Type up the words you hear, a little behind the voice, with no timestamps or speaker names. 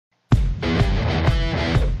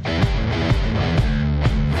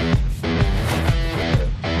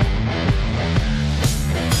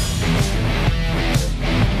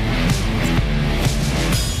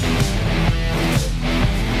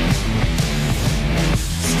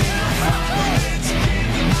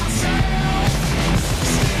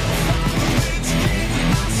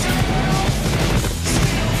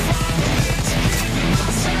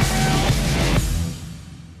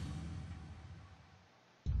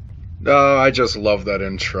I just love that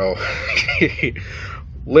intro.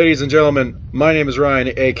 Ladies and gentlemen, my name is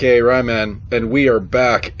Ryan, aka Ryman, and we are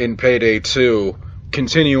back in Payday 2.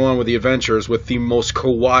 Continue on with the adventures with the most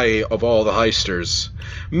kawaii of all the heisters.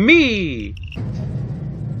 Me!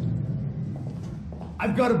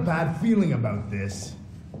 I've got a bad feeling about this.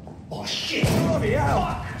 Oh shit! Let me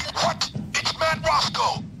out! What? It's Mad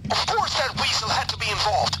Roscoe! Of course that weasel had to be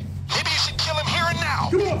involved. Maybe you should kill him here and now!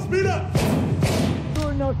 Come on, speed up!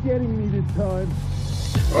 You're not getting me this time.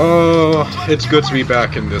 Oh, it's good to be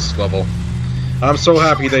back in this level. I'm so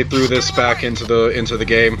happy they threw this back into the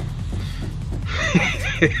game.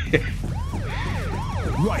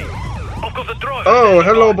 Right. Oh,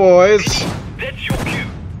 hello, boys. That's your cue.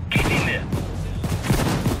 Get in there.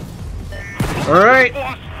 All right,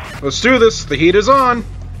 let's do this. The heat is on.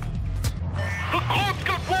 The car's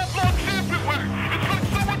got roadblocks everywhere. It's like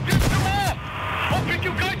someone tipped them off. I'll pick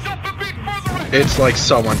you guys up a bit further ahead. It's like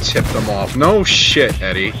someone tipped them off. No shit,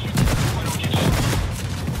 Eddie.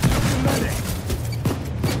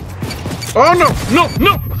 Oh no!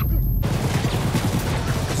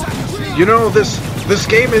 You know, this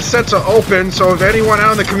game is set to open, so if anyone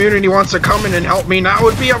out in the community wants to come in and help me, now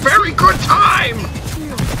would be a very good time!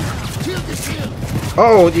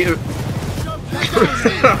 Oh, you...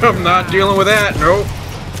 I'm not dealing with that, nope.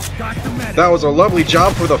 That was a lovely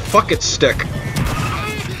job for the fuck it stick.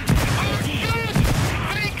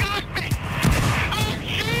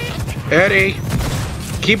 Eddie!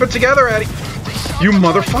 Keep it together, Eddie! You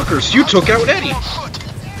motherfuckers, you took out Eddie!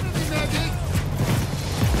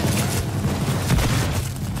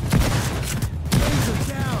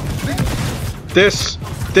 This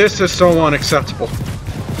is so unacceptable.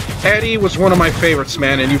 Eddie was one of my favorites,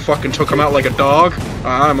 man, and you fucking took him out like a dog.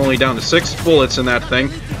 I'm only down to 6 bullets in that thing.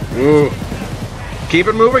 Ooh. Keep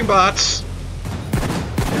it moving, bots.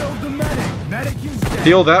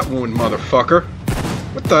 Heal that wound, motherfucker.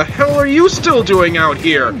 What the hell are you still doing out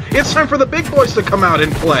here? It's time for the big boys to come out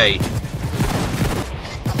and play.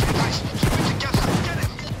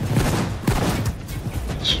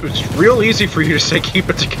 It's real easy for you to say keep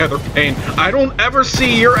it together, Payne. I don't ever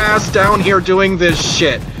see your ass down here doing this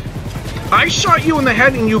shit. I shot you in the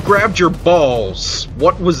head and you grabbed your balls.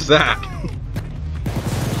 What was that?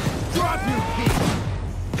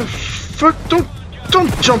 The fuck?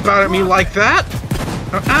 Don't jump out at me like that.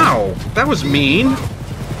 Ow, that was mean.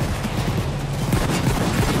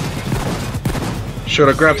 Should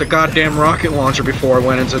have grabbed a goddamn rocket launcher before I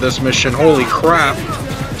went into this mission. Holy crap.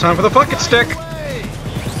 Time for the fuck it stick.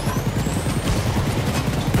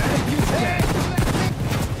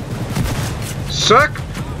 Suck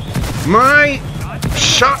my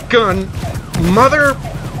shotgun, mother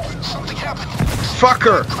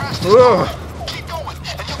fucker. Ugh.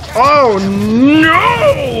 Oh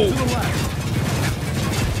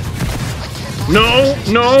no!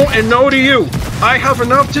 No, and no to you. I have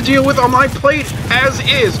enough to deal with on my plate as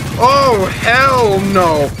is. Oh, hell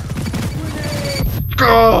no.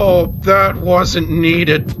 Oh, that wasn't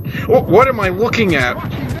needed. What am I looking at?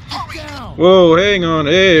 Whoa, hang on.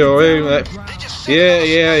 Hey,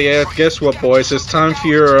 yeah. Guess what, boys? It's time for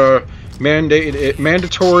your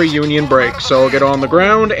mandatory union break. So get on the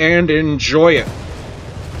ground and enjoy it.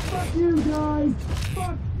 Fuck you, guys!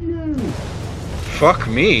 Fuck you! Fuck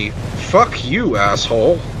me? Fuck you,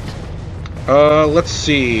 asshole. Let's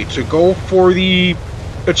see. To go for the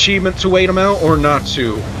achievement to wait him out or not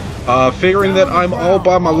to? Figuring that I'm all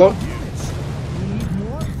by my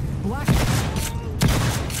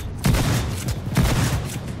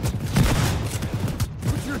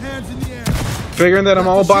Figuring that I'm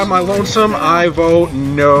all by my lonesome, I vote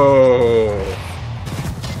no.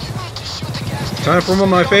 Time for one of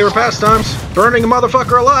my favorite pastimes, burning a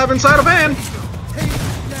motherfucker alive inside a van.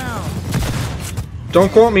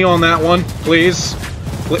 Don't quote me on that one, please.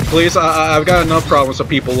 Please, I've got enough problems with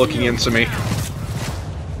people looking into me.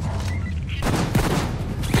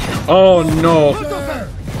 Oh no.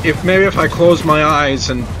 Maybe if I close my eyes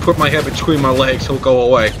and put my head between my legs, he'll go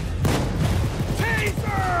away.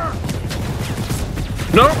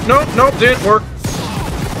 Nope, didn't work.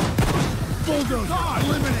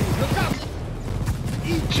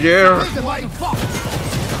 Yeah.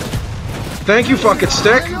 Thank you, fuck it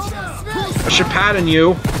stick. I should pat on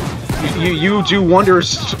you. You do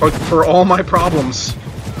wonders for all my problems.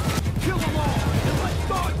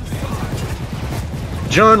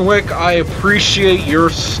 John Wick, I appreciate your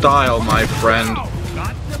style, my friend.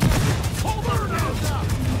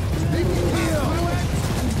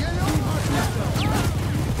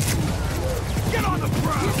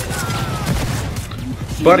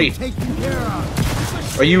 Buddy,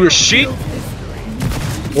 are you a sheep?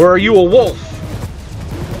 Or are you a wolf?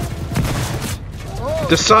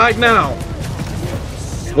 Decide now.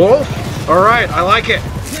 Wolf? Alright, I like it.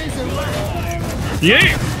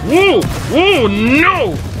 Yeah! Woo! Woo!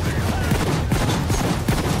 No!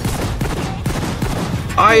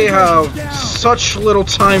 I have such little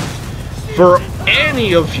time for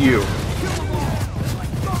any of you.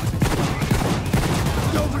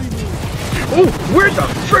 Oh, where the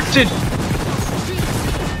frick did...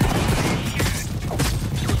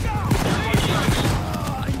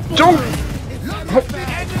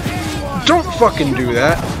 Don't fucking do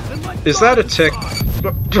that. Is that a tick?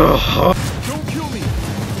 Don't kill me.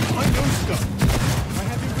 I know stuff. I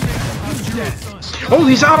have information. Oh,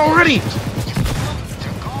 he's out already!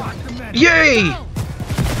 Yay!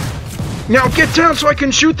 Now get down so I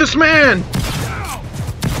can shoot this man!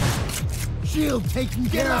 Shield taken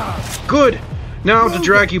care of. Good. Now to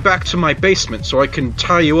drag you back to my basement so I can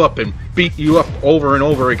tie you up and beat you up over and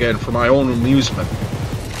over again for my own amusement.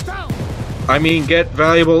 I mean, get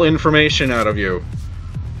valuable information out of you.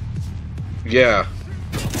 Yeah.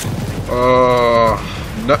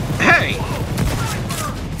 No, hey!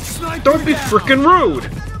 Don't be frickin' rude!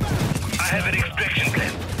 I have an inspection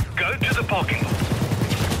plan. Go to the parking lot.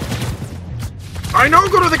 I know,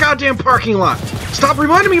 go to the goddamn parking lot! Stop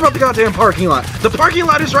reminding me about the goddamn parking lot! The parking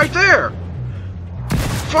lot is right there!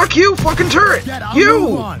 Fuck you, fucking turret!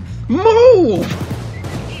 You! Move!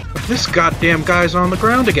 This goddamn guy's on the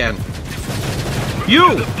ground again.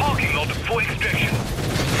 You! The parking lot for inspection.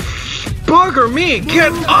 Bugger me!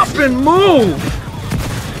 Get up and move!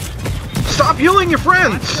 Stop healing your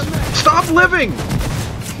friends! Stop living!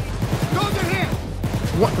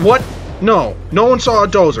 What? No. No one saw a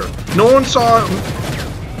dozer. No one saw...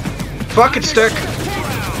 Fuck it, stick.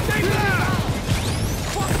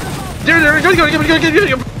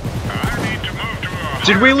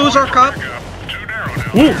 Did we lose our cop?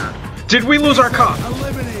 Ooh. Did we lose our cop?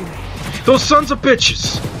 Those sons of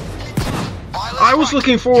bitches. I was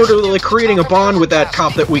looking forward to like creating a bond with that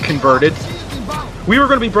cop that we converted. We were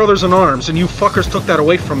gonna be brothers in arms, and you fuckers took that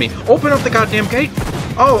away from me. Open up the goddamn gate.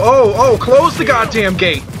 Oh, close the goddamn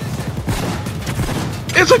gate.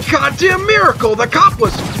 It's a goddamn miracle! The cop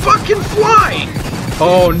was fucking flying!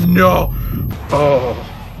 Oh no! Oh.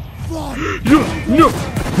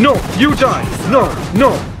 No, you die!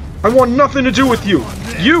 No! I want nothing to do with you!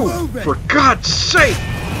 You! For God's sake!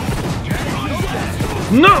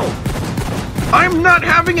 No! I'm not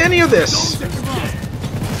having any of this!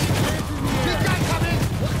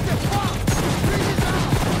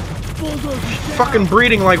 Fucking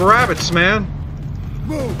breeding like rabbits, man!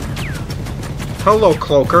 Hello,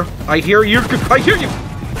 Cloaker. I hear you.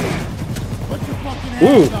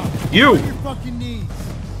 Ooh, you.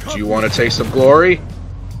 Do you want to taste some glory?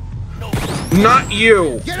 Not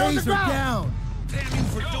you. Get on the ground.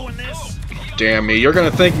 Damn me, you're gonna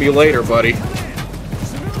thank me later, buddy.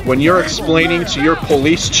 When you're explaining to your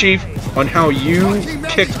police chief on how you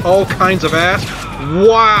kicked all kinds of ass.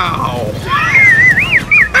 Wow.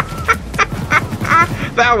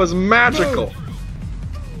 That was magical.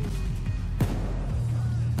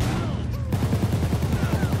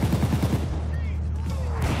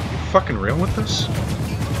 Fucking real with this?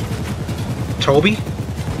 Toby?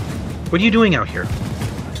 What are you doing out here?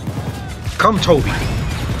 Come, Toby.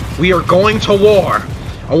 We are going to war.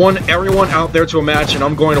 I want everyone out there to imagine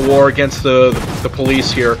I'm going to war against the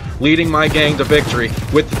police here, leading my gang to victory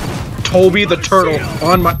with Toby the Turtle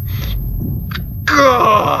on my...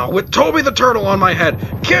 Gah! With Toby the Turtle on my head.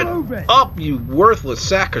 Get up, you worthless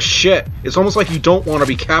sack of shit. It's almost like you don't want to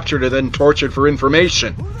be captured and then tortured for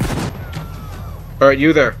information. Alright,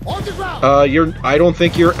 you there. I don't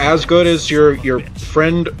think you're as good as your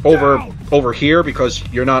friend over here because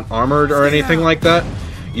you're not armored or anything like that.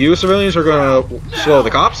 You civilians are gonna slow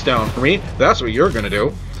the cops down for me. That's what you're gonna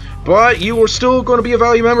do. But you are still gonna be a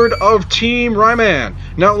valued member of Team Ryman.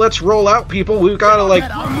 Now let's roll out, people. We've gotta, like,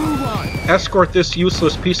 escort this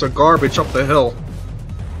useless piece of garbage up the hill.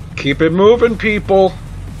 Keep it moving, people.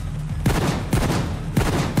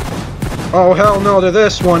 Oh, hell no to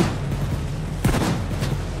this one.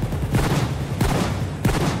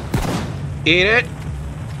 Eat it.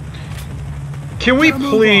 Can we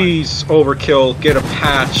please, Overkill, get a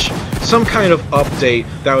patch, some kind of update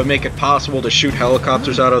that would make it possible to shoot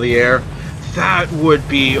helicopters out of the air? That would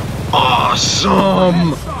be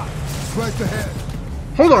awesome!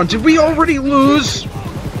 Hold on, did we already lose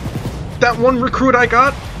that one recruit I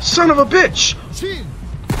got? Son of a bitch!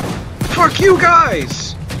 Fuck you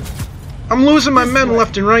guys! I'm losing my men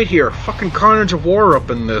left and right here. Fucking carnage of war up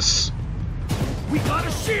in this. We got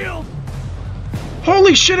a shield!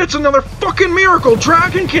 Holy shit, it's another fucking miracle!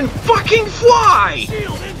 Dragon can fucking fly!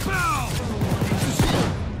 Shield inbound!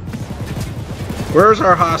 Where's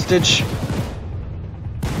our hostage?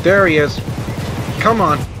 There he is. Come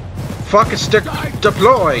on. Fucking stick.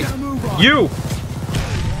 Deploy. You.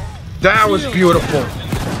 That was beautiful.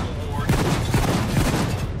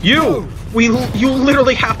 You. You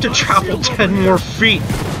literally have to travel 10 more feet.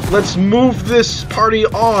 Let's move this party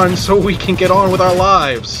on so we can get on with our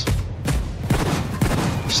lives.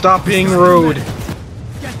 Stop being rude.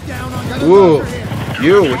 Ooh.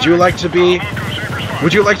 You, would you like to be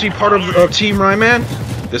part of Team Rayman?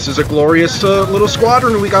 This is a glorious little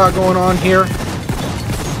squadron we got going on here.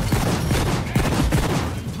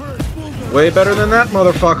 Way better than that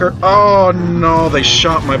motherfucker. Oh no, they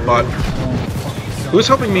shot my butt. Who's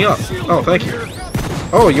helping me up? Oh, thank you.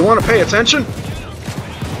 Oh, you want to pay attention?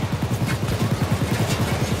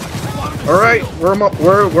 Alright, where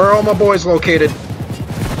are all my boys located?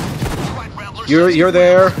 You're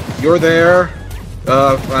there. You're there.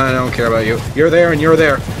 I don't care about you. You're there and you're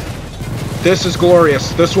there. This is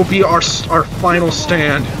glorious. This will be our final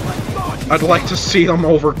stand. I'd like to see them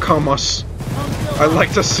overcome us. I'd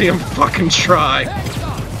like to see them fucking try.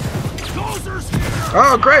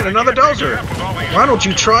 Oh, great, another dozer. Why don't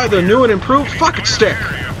you try the new and improved fucking stick?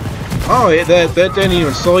 Oh, that didn't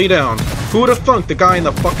even slow you down. Who would have thunk the guy in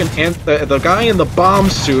the fucking the guy in the bomb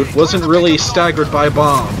suit wasn't really staggered by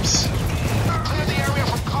bombs?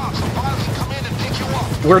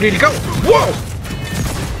 Where did he go? Whoa!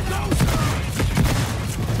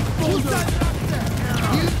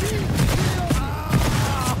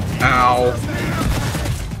 Ow.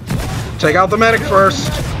 Take out the medic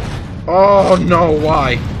first. Oh no,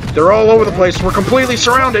 why? They're all over the place. We're completely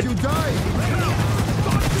surrounded.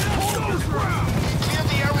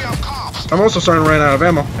 I'm also starting to run out of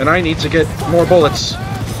ammo, and I need to get more bullets.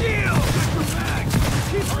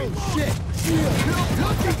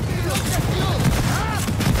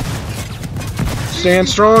 Stand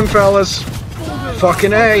strong, fellas.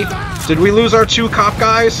 Fucking A. Did we lose our 2 cop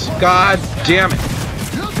guys? God damn it.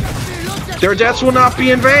 Their deaths will not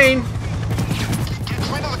be in vain.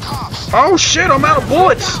 Oh shit, I'm out of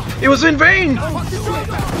bullets. It was in vain.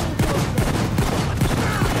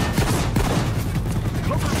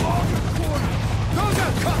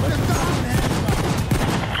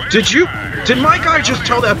 Did my guy just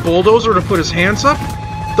tell that bulldozer to put his hands up?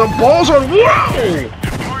 The ball's on, whoa!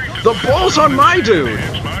 The ball's on my dude.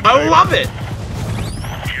 I love it.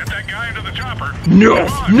 Get that guy into the chopper. No,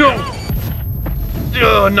 no.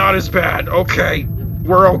 Not as bad. Okay,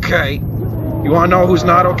 we're okay. You wanna know who's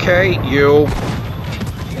not okay? You.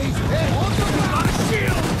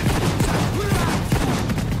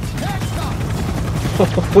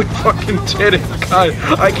 We fucking did it, God.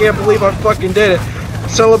 I can't believe I fucking did it.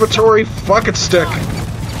 Celebratory fucking stick.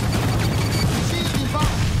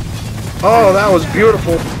 Oh, that was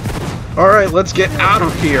beautiful. Alright, let's get out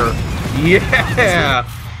of here. Yeah!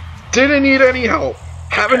 Didn't need any help.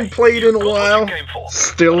 Haven't played in a while.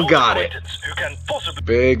 Still got it.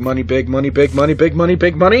 Big money, big money, big money, big money,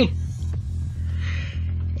 big money.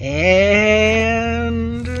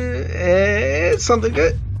 And something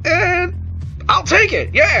good. And I'll take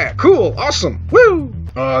it. Yeah, cool, awesome. Woo!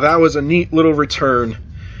 Oh, that was a neat little return.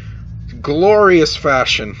 Glorious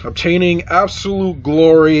fashion. Obtaining absolute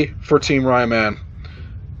glory for Team Rayman.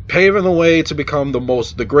 Paving the way to become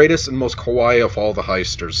the greatest and most kawaii of all the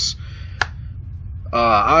heisters.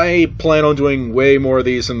 I plan on doing way more of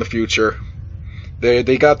these in the future.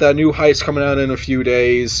 They got that new heist coming out in a few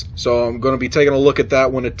days, so I'm going to be taking a look at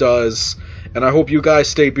that when it does. And I hope you guys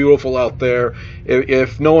stay beautiful out there.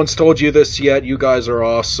 If no one's told you this yet, you guys are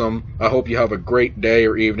awesome. I hope you have a great day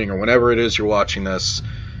or evening or whenever it is you're watching this.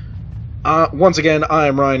 Once again, I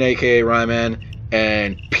am Ryan, aka Rayman,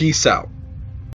 and peace out.